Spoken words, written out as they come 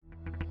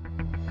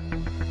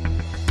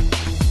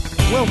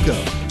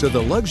Welcome to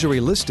the Luxury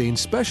Listing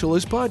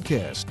Specialist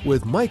Podcast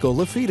with Michael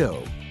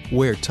LaFido,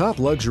 where top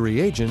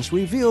luxury agents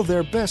reveal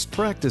their best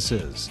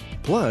practices,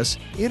 plus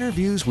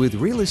interviews with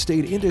real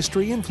estate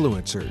industry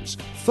influencers,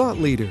 thought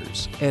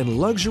leaders, and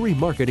luxury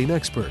marketing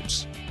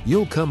experts.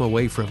 You'll come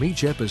away from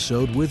each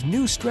episode with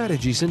new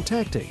strategies and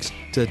tactics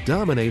to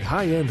dominate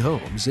high-end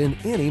homes in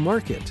any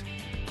market.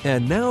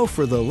 And now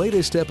for the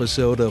latest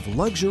episode of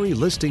Luxury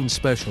Listing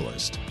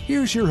Specialist.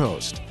 Here's your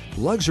host,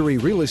 luxury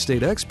real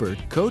estate expert,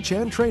 coach,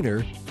 and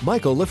trainer,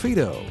 Michael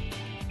LaFido.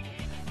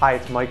 Hi,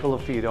 it's Michael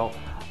LaFido,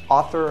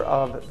 author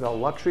of the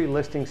Luxury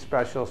Listing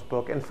Specialist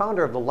book and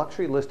founder of the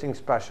Luxury Listing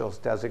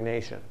Specialist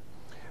designation.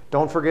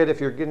 Don't forget, if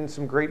you're getting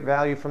some great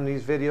value from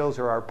these videos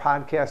or our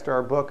podcast or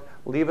our book,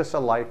 leave us a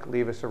like,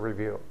 leave us a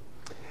review.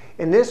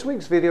 In this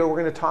week's video,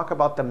 we're going to talk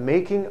about the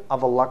making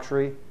of a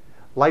luxury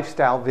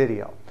lifestyle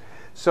video.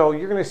 So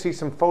you're going to see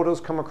some photos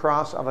come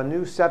across of a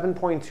new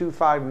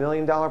 $7.25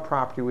 million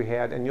property we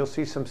had, and you'll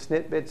see some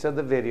snippets of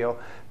the video.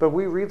 But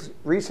we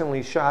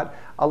recently shot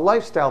a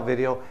lifestyle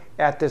video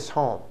at this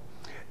home.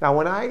 Now,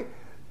 when I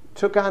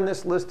took on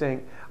this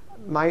listing,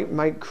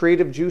 my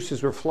creative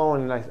juices were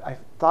flowing, and I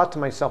thought to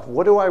myself,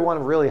 what do I want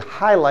to really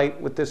highlight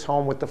with this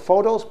home, with the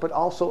photos, but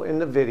also in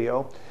the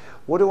video?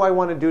 What do I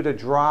want to do to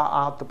draw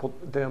out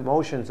the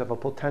emotions of a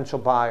potential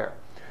buyer?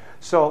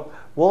 So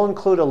we'll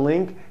include a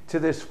link to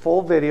this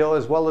full video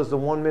as well as the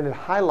 1-minute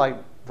highlight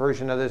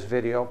version of this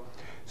video.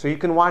 So you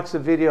can watch the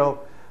video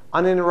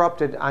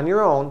uninterrupted on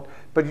your own,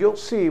 but you'll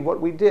see what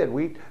we did.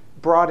 We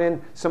brought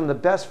in some of the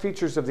best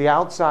features of the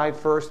outside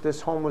first. This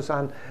home was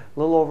on a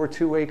little over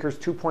 2 acres,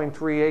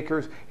 2.3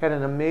 acres, had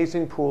an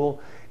amazing pool.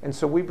 And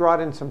so we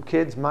brought in some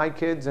kids, my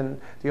kids and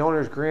the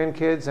owner's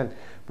grandkids, and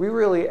we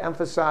really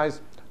emphasized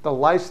the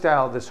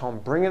lifestyle of this home,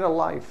 bring it to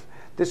life.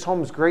 This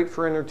home is great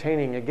for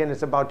entertaining. Again,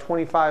 it's about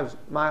 25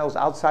 miles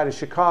outside of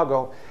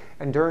Chicago,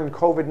 and during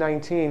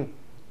COVID-19,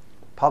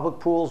 public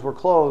pools were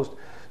closed,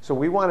 so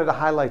we wanted to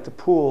highlight the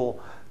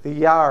pool, the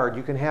yard.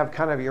 You can have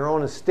kind of your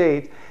own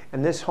estate,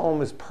 and this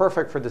home is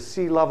perfect for the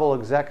C-level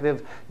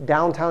executive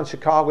downtown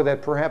Chicago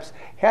that perhaps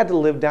had to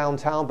live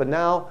downtown, but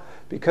now,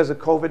 because of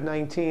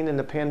COVID-19 and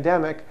the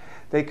pandemic,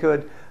 they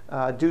could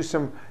do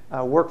some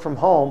work from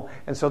home,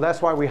 and so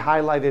that's why we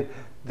highlighted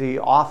the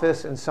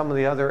office and some of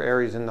the other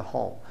areas in the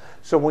home.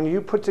 So when you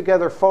put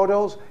together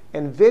photos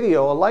and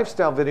video, a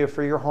lifestyle video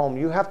for your home,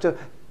 you have to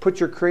put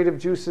your creative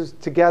juices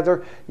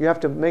together. You have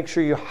to make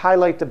sure you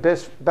highlight the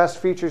best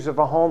features of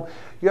a home.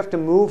 You have to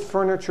move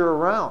furniture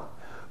around.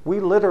 We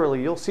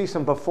literally, you'll see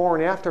some before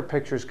and after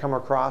pictures come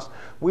across.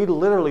 We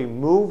literally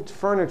moved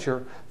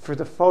furniture for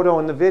the photo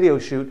and the video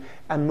shoot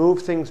and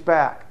moved things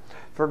back.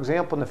 For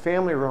example, in the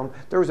family room,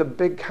 there was a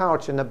big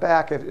couch in the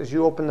back. As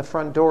you open the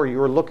front door, you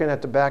were looking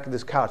at the back of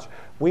this couch.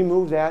 We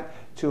moved that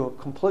to a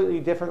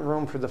completely different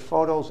room for the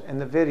photos and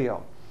the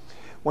video.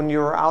 When you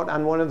were out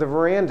on one of the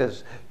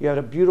verandas, you had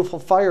a beautiful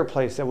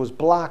fireplace that was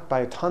blocked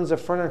by tons of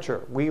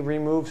furniture. We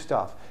removed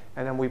stuff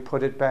and then we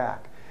put it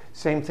back.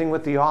 Same thing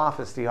with the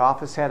office. The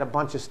office had a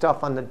bunch of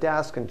stuff on the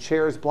desk and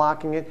chairs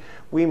blocking it.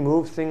 We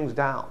moved things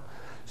down.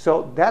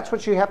 So that's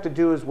what you have to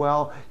do as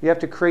well. You have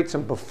to create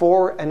some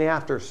before and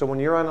after. So when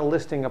you're on a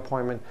listing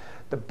appointment,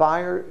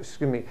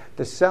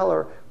 the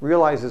seller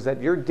realizes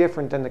that you're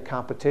different than the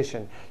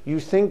competition. You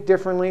think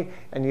differently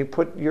and you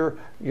put your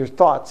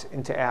thoughts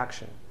into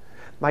action.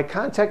 My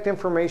contact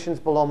information is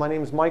below. My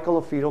name is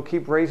Michael LaFido.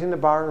 Keep raising the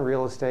bar in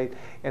real estate.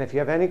 And if you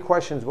have any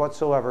questions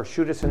whatsoever,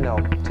 shoot us a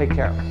note. Take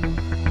care.